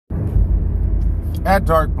At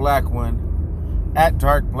Dark Black One, at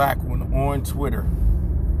Dark Black One on Twitter.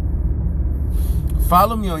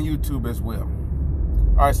 Follow me on YouTube as well.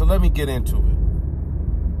 All right, so let me get into it.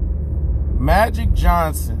 Magic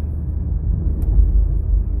Johnson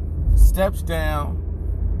steps down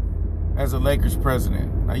as a Lakers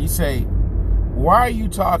president. Now you say, why are you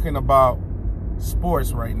talking about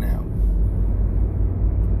sports right now?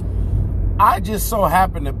 I just so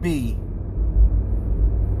happen to be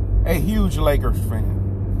a huge Lakers fan.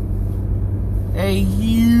 A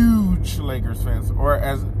huge Lakers fan. Or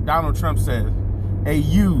as Donald Trump says, a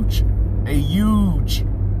huge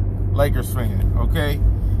Lakers fan, okay?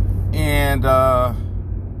 And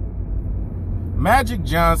Magic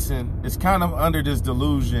Johnson is kind of under this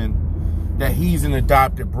delusion that he's an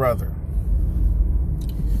adopted brother.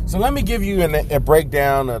 So let me give you a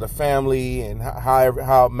breakdown of the family and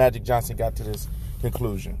how Magic Johnson got to this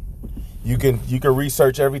conclusion. You can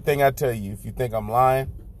research everything I tell you if you think I'm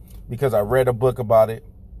lying, because I read a book about it.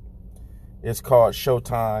 It's called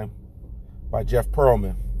Showtime by Jeff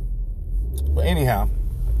Pearlman. But anyhow,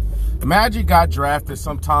 Magic got drafted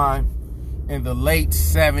sometime in the late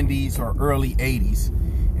 70s or early 80s.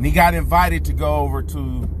 And he got invited to go over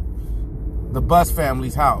to the Buss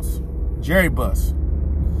family's house, Jerry Buss.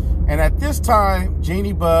 And at this time,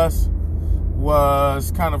 Jeannie Buss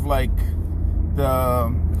was kind of like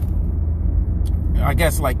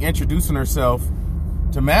introducing herself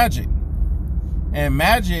to Magic. And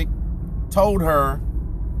Magic told her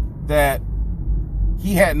that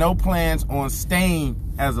he had no plans on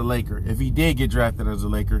staying as a Laker if he did get drafted as a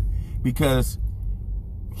Laker, because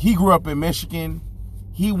he grew up in Michigan.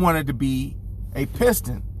 He wanted to be a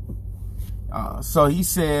Piston. So he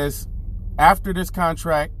says, after this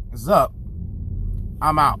contract is up,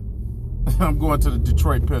 I'm out. I'm going to the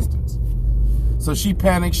Detroit Pistons. So she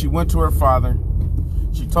panicked. She went to her father.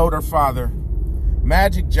 She told her father,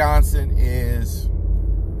 Magic Johnson is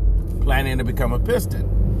planning to become a Piston.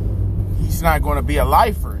 He's not going to be a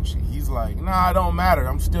lifer. He's like, nah, it don't matter.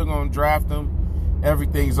 I'm still going to draft him.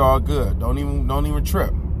 Everything's all good. Don't even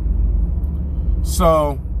trip.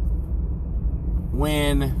 So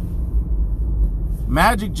when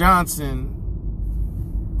Magic Johnson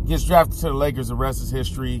gets drafted to the Lakers, the rest is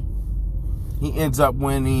history. He ends up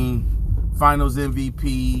winning Finals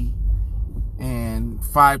MVP and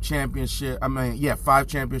 5 championships.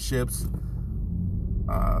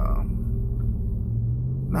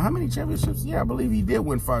 Now, how many championships? Yeah, I believe he did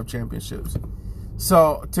win 5 championships.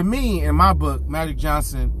 So, to me, in my book, Magic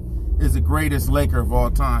Johnson is the greatest Laker of all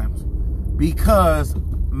times, because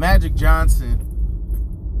Magic Johnson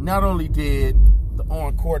not only did the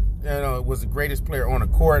on-court, was the greatest player on the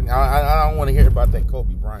court. I don't want to hear about that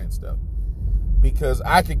Kobe Bryant stuff, because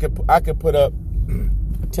I could put up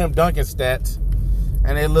Tim Duncan stats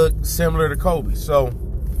and they look similar to Kobe. So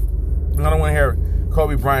I don't want to hear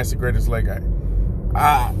Kobe Bryant's the greatest Laker.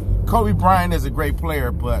 Kobe Bryant is a great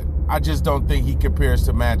player, but I just don't think he compares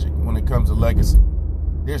to Magic when it comes to legacy.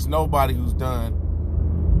 There's nobody who's done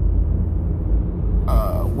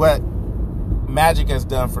what Magic has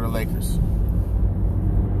done for the Lakers.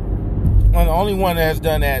 And the only one that has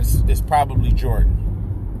done that is probably Jordan.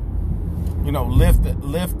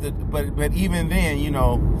 But even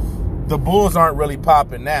then, the Bulls aren't really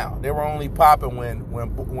popping now. They were only popping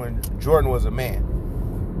when Jordan was a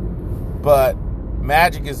man. But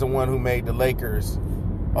Magic is the one who made the Lakers.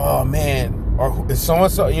 Oh man, or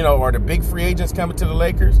so-and-so, or the big free agents coming to the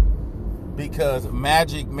Lakers, because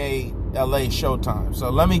Magic made LA Showtime. So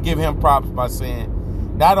let me give him props by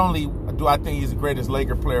saying, not only do I think he's the greatest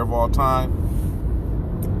Laker player of all time,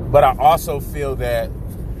 but I also feel that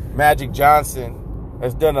Magic Johnson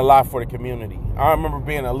has done a lot for the community. I remember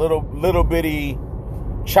being a little bitty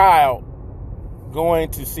child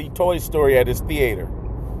going to see Toy Story at his theater,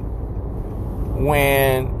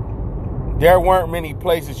 when there weren't many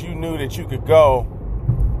places you knew that you could go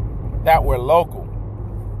that were local.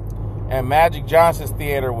 And Magic Johnson's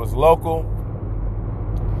theater was local.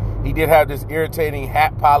 He did have this irritating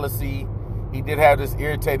hat policy. He did have this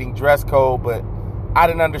irritating dress code, but I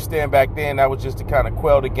didn't understand back then that was just to kind of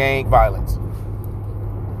quell the gang violence.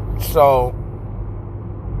 So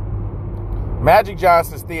Magic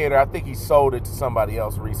Johnson's theater, I think he sold it to somebody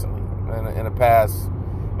else recently. In the past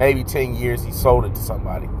maybe 10 years, he sold it to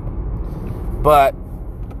somebody. But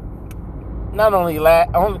not only that,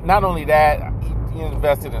 he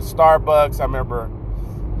invested in Starbucks. I remember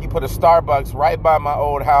he put a Starbucks right by my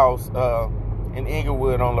old house in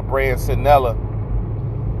Inglewood on La Brea and Centinela.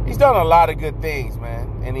 He's done a lot of good things,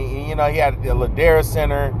 man. And he had the Ladera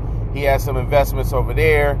Center. He had some investments over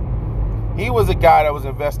there. He was a guy that was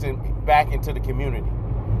investing back into the community.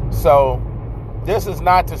 So this is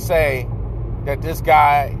not to say that this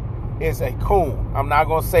guy is a coon. I'm not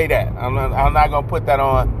going to say that. I'm not going to put that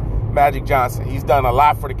on Magic Johnson. He's done a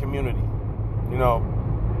lot for the community, you know.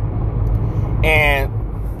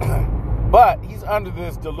 But he's under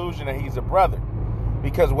this delusion that he's a brother.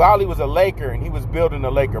 Because while he was a Laker and he was building the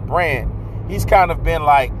Laker brand, he's kind of been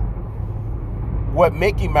like what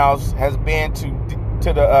Mickey Mouse has been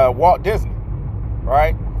to the Walt Disney,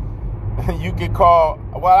 right? You could call,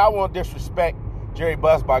 well, I won't disrespect Jerry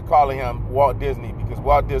Buss by calling him Walt Disney, because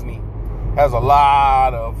Walt Disney has a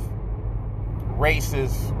lot of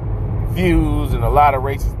racist views and a lot of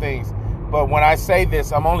racist things. But when I say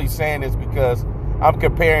this, I'm only saying this because I'm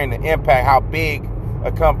comparing the impact, how big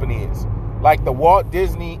a company is. Like the Walt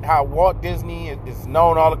Disney, how Walt Disney is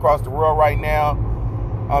known all across the world right now.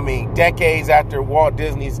 I mean, decades after Walt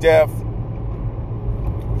Disney's death,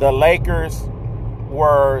 the Lakers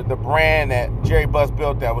were the brand that Jerry Buss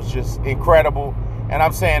built that was just incredible. And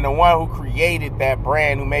I'm saying the one who created that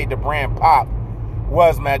brand, who made the brand pop,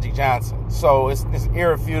 was Magic Johnson. So it's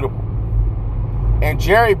irrefutable. And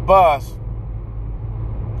Jerry Buss,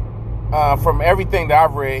 from everything that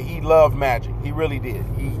I've read, he loved Magic. He really did.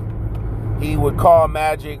 He would call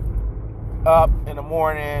Magic up in the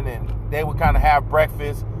morning, and they would kind of have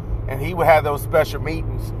breakfast, and he would have those special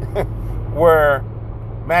meetings where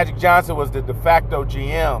Magic Johnson was the de facto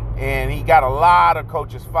GM, and he got a lot of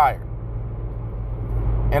coaches fired.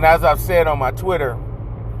 And as I've said on my Twitter,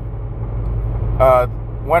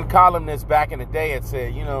 one columnist back in the day had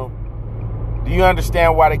said, you know, do you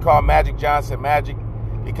understand why they call Magic Johnson Magic?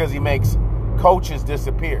 Because he makes coaches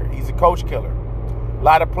disappear. He's a coach killer. A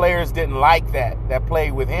lot of players didn't like that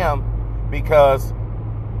played with him, because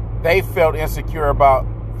they felt insecure about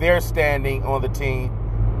their standing on the team,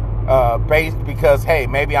 because, hey,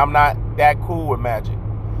 maybe I'm not that cool with Magic.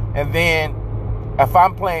 And then if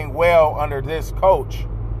I'm playing well under this coach,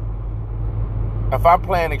 if I'm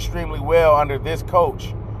playing extremely well under this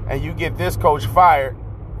coach, and you get this coach fired,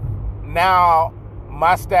 now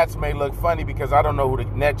my stats may look funny because I don't know who the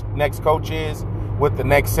next coach is with the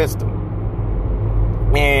next system.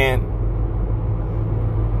 And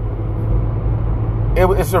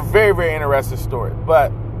it's a very, very interesting story.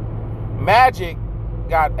 But Magic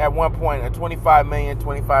got at one point a $25 million,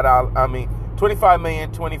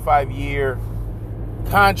 25-year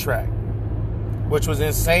contract, which was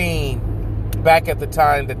insane back at the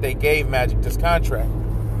time that they gave Magic this contract.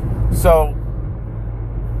 So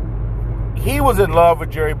he was in love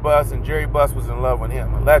with Jerry Buss, and Jerry Buss was in love with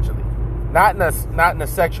him, allegedly. Not in a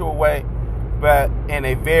sexual way, but in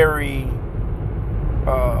a very,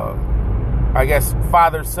 I guess,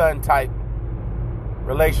 father-son type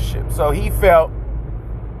relationship. So he felt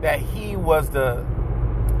that he was the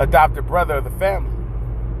adopted brother of the family.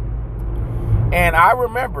 And I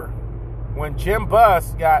remember when Jim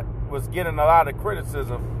Buss was getting a lot of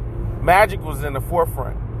criticism, Magic was in the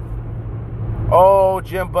forefront. Oh,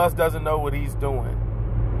 Jim Buss doesn't know what he's doing.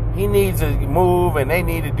 He needs to move, and they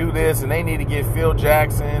need to do this, and they need to get Phil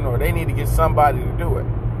Jackson, or they need to get somebody to do it.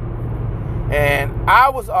 And I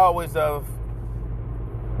was always of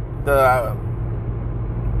the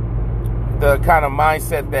kind of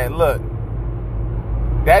mindset that, look,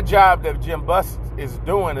 that job that Jim Buss is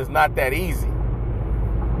doing is not that easy.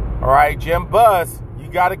 All right, Jim Buss, you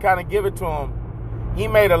got to kind of give it to him. He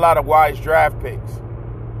made a lot of wise draft picks.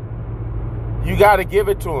 You got to give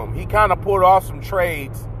it to him. He kind of pulled off some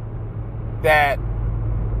trades that,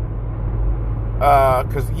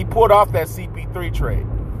 because he pulled off that CP3 trade.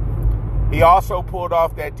 He also pulled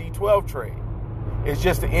off that D12 trade. It's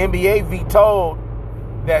just the NBA vetoed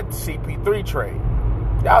that CP3 trade.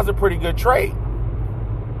 That was a pretty good trade.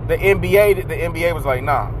 The NBA was like,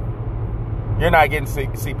 nah, you're not getting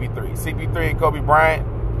CP3. CP3 and Kobe Bryant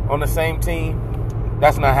on the same team,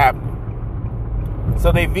 that's not happening.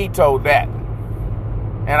 So they vetoed that.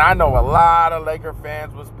 And I know a lot of Laker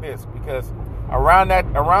fans was pissed because around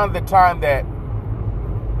the time that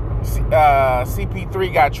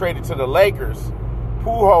CP3 got traded to the Lakers,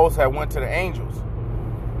 Pujols had went to the Angels.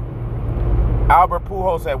 Albert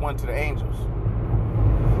Pujols had went to the Angels.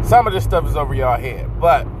 Some of this stuff is over y'all head,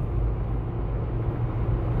 but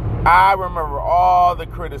I remember all the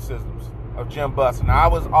criticisms of Jim Buss, and I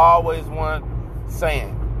was always one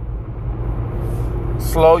saying,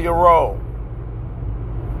 slow your roll.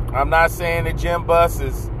 I'm not saying that Jim Buss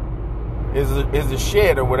is a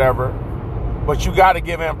shit or whatever, but you got to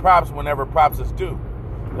give him props whenever props is due.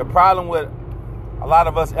 The problem with a lot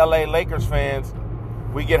of us LA Lakers fans,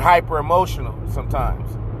 we get hyper emotional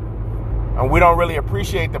sometimes, and we don't really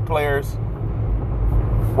appreciate the players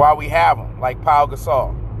while we have them, like Pau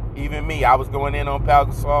Gasol. Even me, I was going in on Pau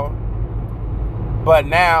Gasol. But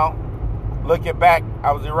now, looking back,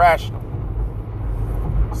 I was irrational.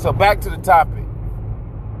 So back to the topic.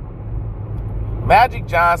 Magic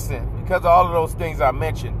Johnson, because of all of those things I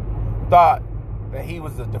mentioned, thought that he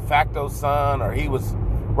was the de facto son, or he was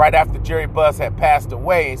right after Jerry Buss had passed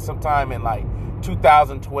away sometime in like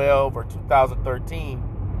 2012 or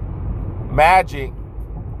 2013. Magic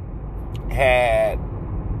had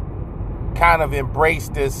kind of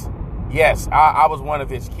embraced this, yes, I was one of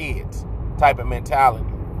his kids type of mentality.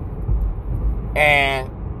 And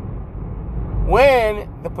when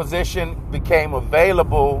the position became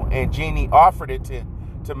available and Jeannie offered it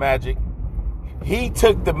to Magic, he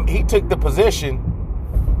took the position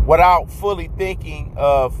without fully thinking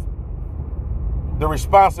of the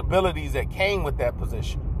responsibilities that came with that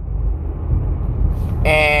position.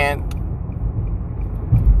 And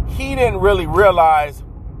he didn't really realize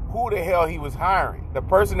who the hell he was hiring. The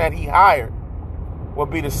person that he hired would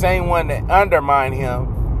be the same one that undermined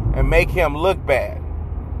him and make him look bad.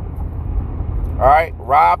 All right,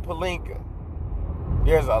 Rob Pelinka.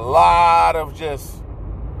 There's a lot of just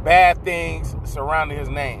bad things surrounding his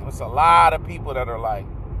name. It's a lot of people that are like,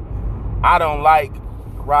 I don't like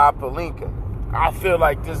Rob Pelinka. I feel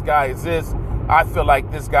like this guy is this. I feel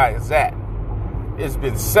like this guy is that. There's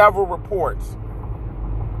been several reports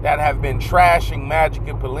that have been trashing Magic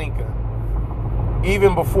and Pelinka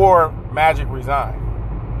even before Magic resigned.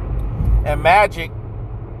 And Magic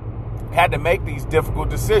had to make these difficult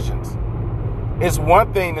decisions. It's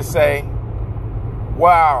one thing to say,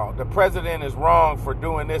 wow, the president is wrong for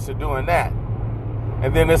doing this or doing that.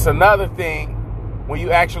 And then it's another thing when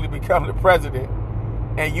you actually become the president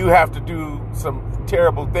and you have to do some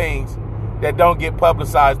terrible things that don't get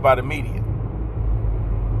publicized by the media.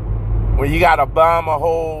 When you got to bomb a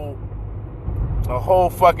whole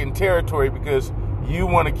fucking territory because you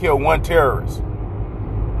want to kill one terrorist.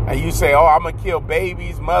 And you say, oh, I'm going to kill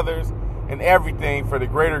babies, mothers, and everything for the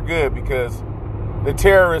greater good because the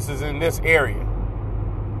terrorist is in this area.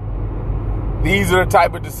 These are the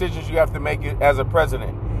type of decisions you have to make as a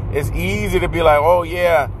president. It's easy to be like, oh,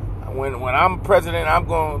 yeah, when I'm president, I'm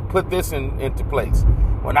going to put this into place.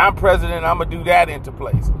 When I'm president, I'm going to do that into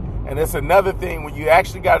place. And it's another thing when you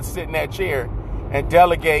actually got to sit in that chair and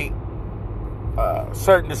delegate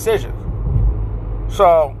certain decisions.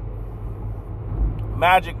 So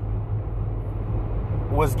Magic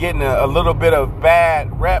was getting a little bit of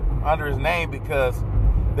bad rep under his name because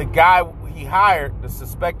the guy he hired, the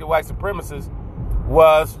suspected white supremacist,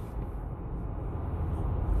 was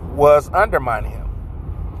undermining him,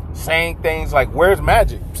 saying things like, where's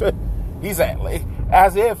Magic? He's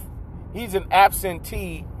as if he's an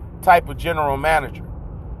absentee type of general manager.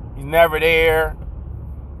 He's never there.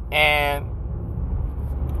 And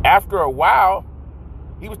after a while,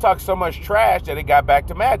 he was talking so much trash that it got back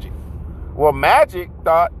to Magic. Well, Magic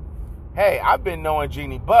thought, hey, I've been knowing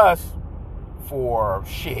Jeannie Buss for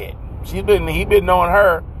shit. He been knowing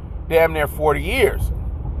her damn near 40 years.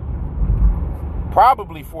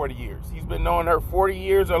 Probably 40 years. He's been knowing her 40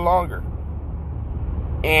 years or longer.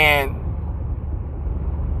 And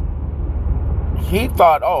he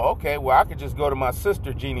thought, oh, okay, well, I could just go to my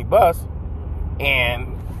sister, Jeannie Buss,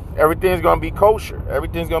 and everything's going to be kosher.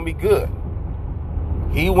 Everything's going to be good.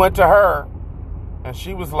 He went to her, and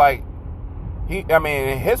she was like,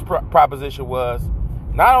 his proposition was,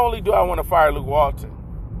 not only do I want to fire Luke Walton,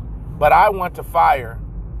 but I want to fire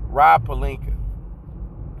Rob Pelinka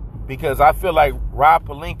because I feel like Rob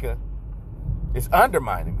Pelinka is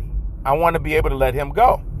undermining me. I want to be able to let him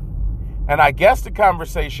go. And I guess the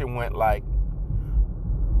conversation went like,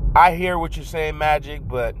 I hear what you're saying, Magic,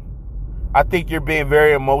 but I think you're being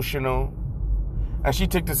very emotional. And she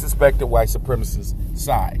took the suspected white supremacist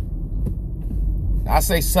side. I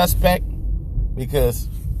say suspect because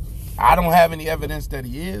I don't have any evidence that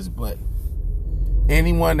he is, but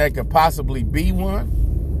anyone that could possibly be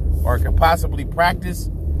one or could possibly practice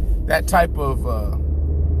that type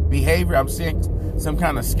of behavior, I'm seeing some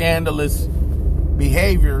kind of scandalous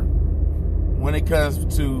behavior when it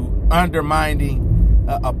comes to undermining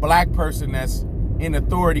a black person that's in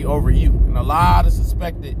authority over you. And a lot of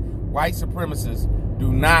suspected white supremacists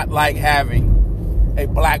do not like having a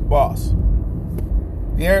black boss.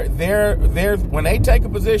 They're when they take a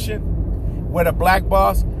position with a black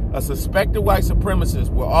boss, a suspected white supremacist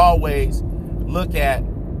will always look at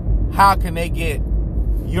how can they get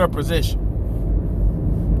your position.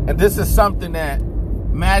 And this is something that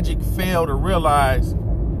Magic failed to realize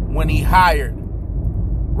when he hired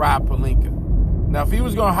Rob Pelinka. Now, if he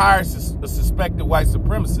was going to hire a suspected white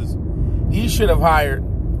supremacist, he should have hired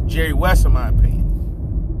Jerry West, in my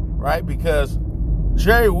opinion, right? Because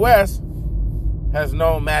Jerry West has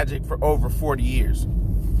known Magic for over 40 years.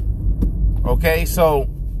 Okay, so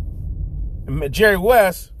Jerry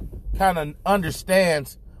West kind of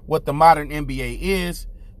understands what the modern NBA is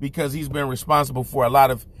because he's been responsible for a lot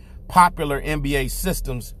of popular NBA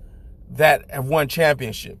systems that have won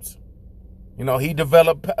championships. You know, he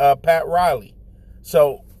developed Pat Riley.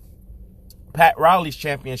 So Pat Riley's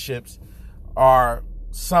championships are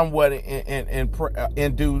somewhat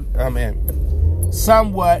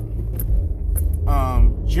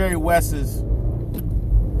Jerry West's.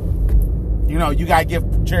 You know, you gotta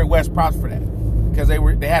give Jerry West props for that because they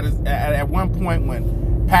had at one point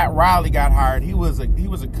when Pat Riley got hired, he was a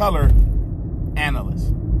color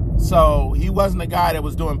analyst. So he wasn't a guy that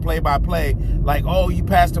was doing play-by-play, like, oh, you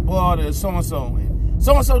passed the ball to so-and-so, and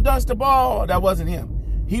so-and-so does the ball. That wasn't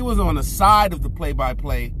him. He was on the side of the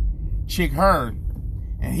play-by-play, Chick Hearn,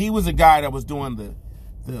 and he was a guy that was doing the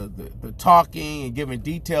talking and giving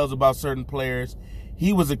details about certain players.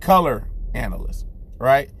 He was a color analyst,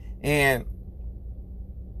 right? And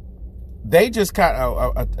they just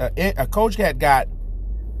a coach had got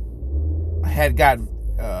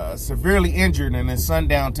severely injured in a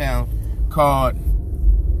sundown town called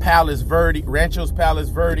Ranchos Palos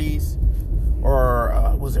Verdes,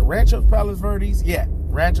 or was it Ranchos Palos Verdes? Yeah,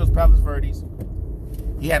 Ranchos Palos Verdes.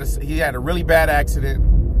 He had a really bad accident,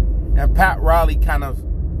 and Pat Riley kind of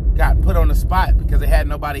got put on the spot because they had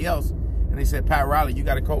nobody else, and they said, Pat Riley, you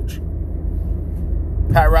got to coach.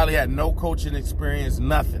 Pat Riley had no coaching experience,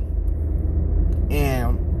 nothing.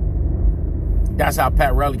 And that's how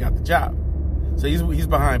Pat Riley got the job. So he's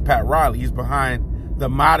behind Pat Riley. He's behind the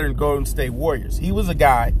modern Golden State Warriors. He was a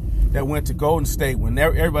guy that went to Golden State when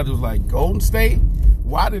everybody was like, Golden State?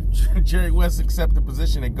 Why did Jerry West accept the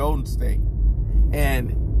position at Golden State?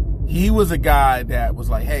 And he was a guy that was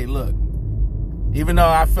like, hey, look, even though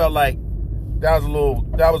I felt like that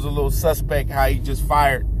was a little suspect how he just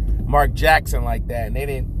fired Mark Jackson like that,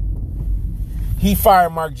 and he fired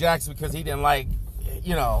Mark Jackson because he didn't like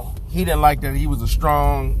that he was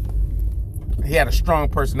he had a strong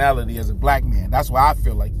personality as a black man. That's why I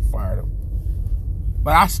feel like he fired him.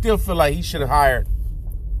 But I still feel like he should have hired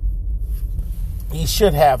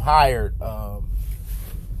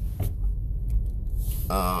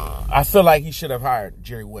I feel like he should have hired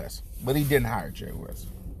Jerry West, but he didn't hire Jerry West.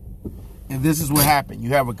 And this is what happened.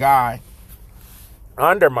 You have a guy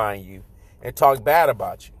undermine you and talk bad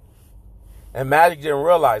about you. And Magic didn't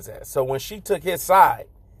realize that. So when she took his side,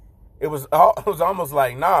 it was almost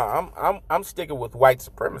like, nah, I'm sticking with white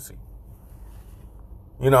supremacy.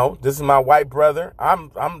 You know, this is my white brother.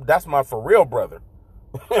 That's my for real brother.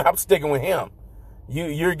 I'm sticking with him.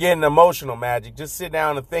 You're getting emotional, Magic. Just sit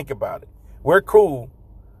down and think about it. We're cool,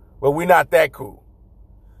 but we're not that cool.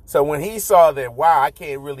 So when he saw that, wow, I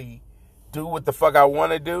can't really do what the fuck I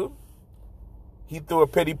want to do, he threw a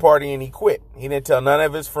pity party and he quit. He didn't tell none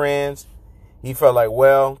of his friends. He felt like,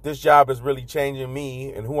 well, this job is really changing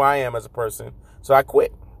me and who I am as a person, so I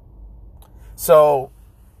quit. So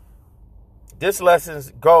this lesson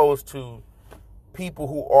goes to people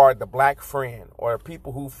who are the black friend, or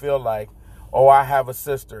people who feel like, oh, I have a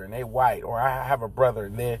sister and they white, or I have a brother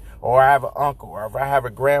and they, or I have an uncle, or if I have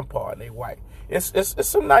a grandpa and they white. It's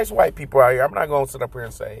some nice white people out here. I'm not going to sit up here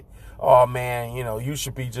and say, oh man, you know, you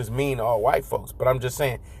should be just mean to all white folks. But I'm just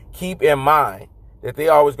saying, keep in mind that they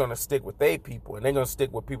always going to stick with their people, and they're going to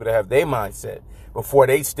stick with people that have their mindset before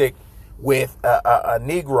they stick with a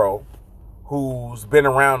Negro who's been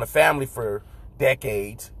around the family for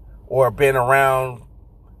decades or been around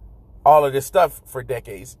all of this stuff for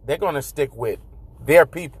decades. They're going to stick with their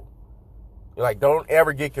people. Like, don't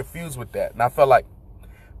ever get confused with that. And I felt like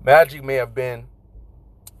Magic may have been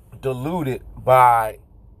deluded by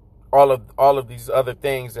all of these other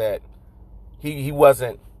things that he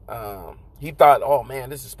wasn't. He thought, oh man,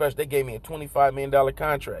 this is special. They gave me a $25 million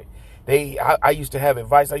contract. I used to have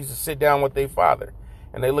advice. I used to sit down with their father,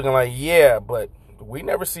 and they looking like, yeah, but we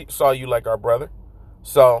never saw you like our brother.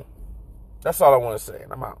 So that's all I want to say,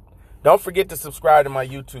 and I'm out. Don't forget to subscribe to my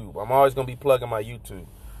YouTube. I'm always going to be plugging my YouTube.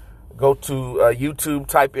 Go to YouTube,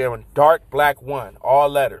 type in Dark Black One, all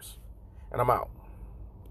letters, and I'm out.